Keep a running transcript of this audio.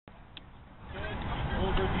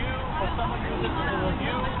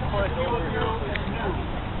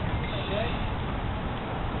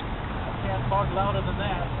talk louder than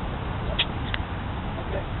that.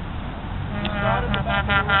 Okay. You start at the back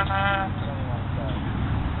of the ring.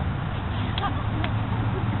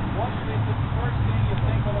 What's the first thing you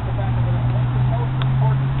think of at the back of the ring? What's the most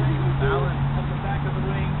important thing you do at the back of the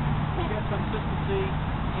ring to get consistency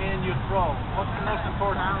in your throw? What's the most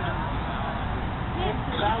important? It's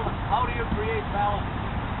balance. How do you create balance?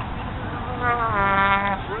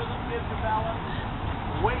 Rhythm gives you balance.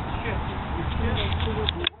 Weight shift. You shift the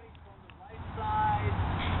weight from the right side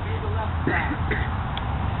to the left side.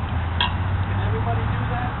 Can everybody do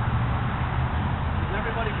that? Is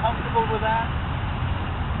everybody comfortable with that?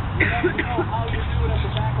 You have to know how you do it at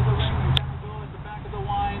the back of the ring. You have to go at the back of the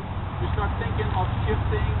line. You start thinking of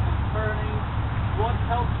shifting and turning. What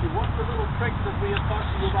helps you? What's the little trick that we have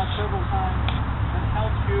talked to you about several times that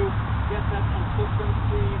helps you get that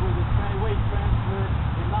consistency with the weight transfer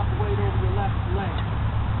and not weight over your left leg,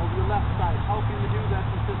 over your left side? How can you do that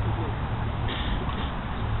consistently?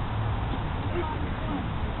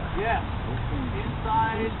 Yes.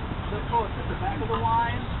 Inside the foot, at the back of the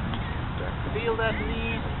line. Feel that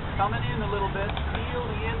knee coming in a little bit. Feel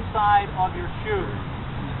the inside of your shoe.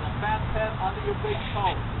 The fat pad under your big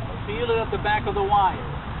toe. Feel it at the back of the wine.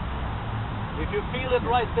 If you feel it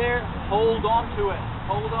right there, hold on to it.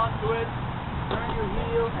 Hold on to it. Turn your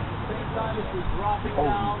heel at the same time as you're dropping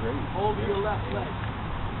down over your left leg.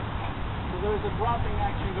 So there's a dropping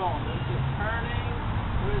action going. There's a turning.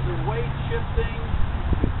 There's a weight shifting.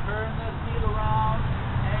 You turn that heel around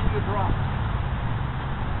and you drop.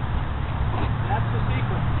 That's the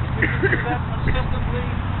secret. If you can do that consistently,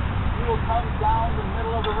 you will come down the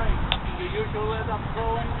middle of the ring. You usually end up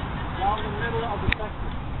throwing down the middle of the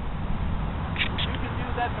section. If you can do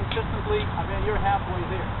that consistently, I mean, you're halfway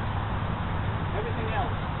there. Everything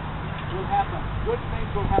else will happen. Good things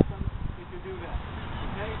will happen if you do that.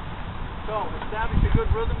 Okay? So, establish a good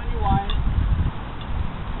rhythm in your line.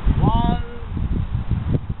 1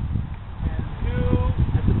 and 2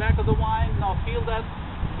 at the back of the line. Now feel that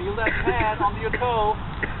pad under your toe.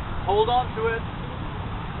 Hold on to it.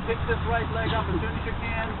 Pick this right leg up as soon as you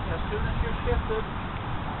can. As soon as you're shifted,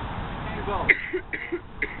 and go.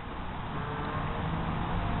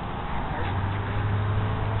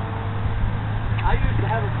 I used to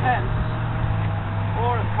have a fence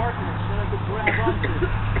or a partner that I could grab onto.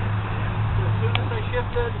 So as soon as I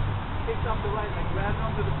shifted, picked up the right leg, grabbed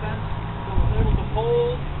onto the fence, so I was able to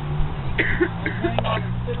hold and hang on and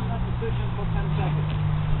sit in that position for 10 seconds.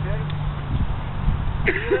 Okay?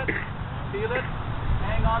 Feel it,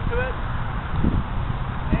 hang on to it,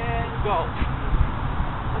 and go.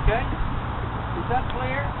 Okay? Is that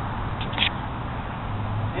clear?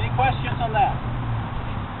 Any questions on that?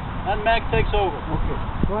 Then Mac takes over. Okay.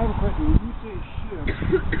 So I have a question. When you say shift,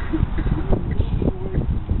 you're moving away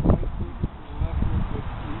from the right foot to the left foot, but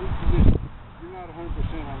in this position, you're not 100%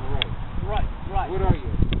 on the right. Right. What are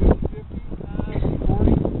you? 50,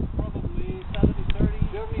 40? Probably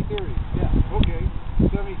 70-30. 70-30. Yeah. Okay.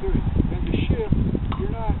 70-30. And the shift,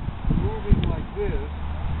 you're not moving like this,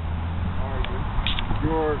 are you?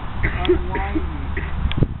 You're unwinding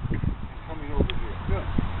and coming over here. Good.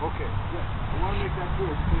 Okay. Good. I want to make that clear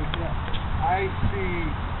because I see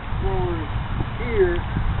throwers here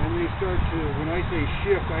and they start to, when I say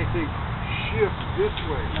shift, I say shift this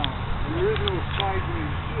way. No. And there is no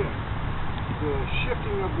sideways shift. The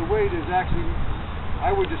shifting of the weight is actually, I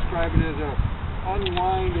would describe it as a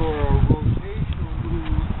unwind or a rotational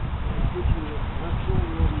move, which is left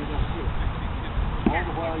shoulder over your left foot. All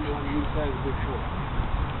the while you're on the inside of the big foot.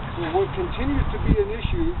 So what continues to be an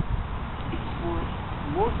issue for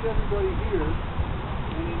most everybody here,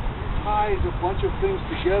 and it ties a bunch of things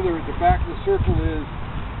together at the back of the circle is,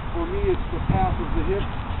 for me it's the path of the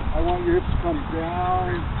hips. I want your hips to come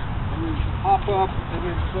down, and then pop up, and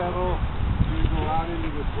then settle, and then go out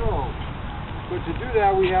into the throw. But to do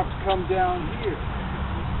that, we have to come down here.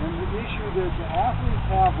 And the issue that the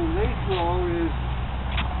athletes have when they throw is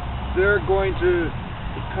they're going to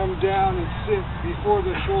come down and sit before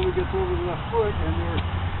the shoulder gets over the left foot, and they're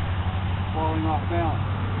falling off balance.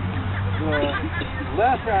 The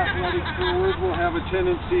less athletic throwers will have a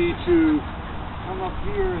tendency to come up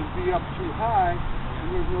here and be up too high, and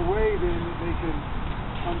there's no way then that they can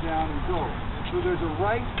come down and go. So there's a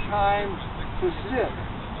right time to sit.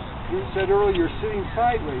 We said earlier you're sitting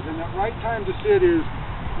sideways, and that right time to sit is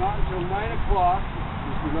not until 9 o'clock,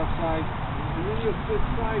 is the left side, and then you'll sit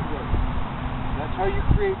sideways. That's how you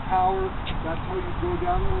create power, that's how you go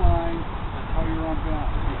down the line, that's how you're on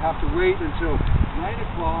balance. You have to wait until 9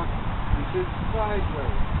 o'clock and sit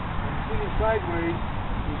sideways. And sitting sideways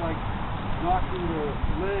is like knocking the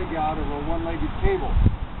leg out of a one-legged table.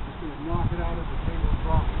 Just going to knock it out as the table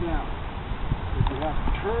drops down. You have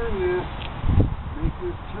to turn this, make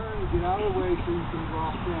this turn to get out of the way so you can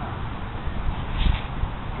drop down.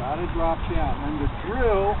 Gotta drop down. And the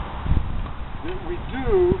drill that we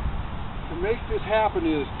do to make this happen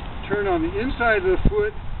is turn on the inside of the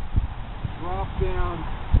foot, drop down,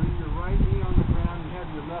 bring your right knee on the ground, and have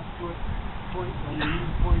your left foot point and your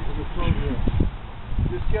knee point to the toe here.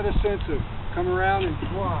 Just get a sense of come around and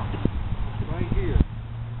drop right here.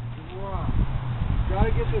 Drop. You've got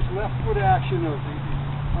to get this left foot action of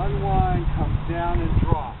unwind, come down and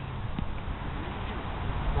drop.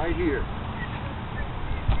 Right here.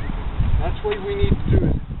 That's what we need to do.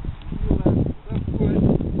 Left foot,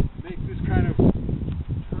 make this kind of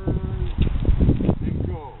turn and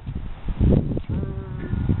go. Turn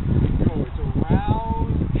and go. It's a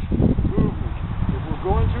round movement. If we're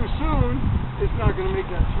going too soon, it's not going to make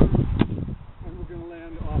that turn, and we're going to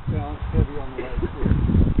land off balance heavy on the right foot.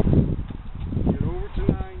 Get over to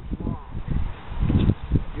 9, drop.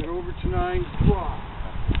 Get over to 9, drop.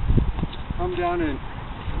 Come down and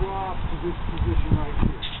drop to this position right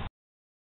here.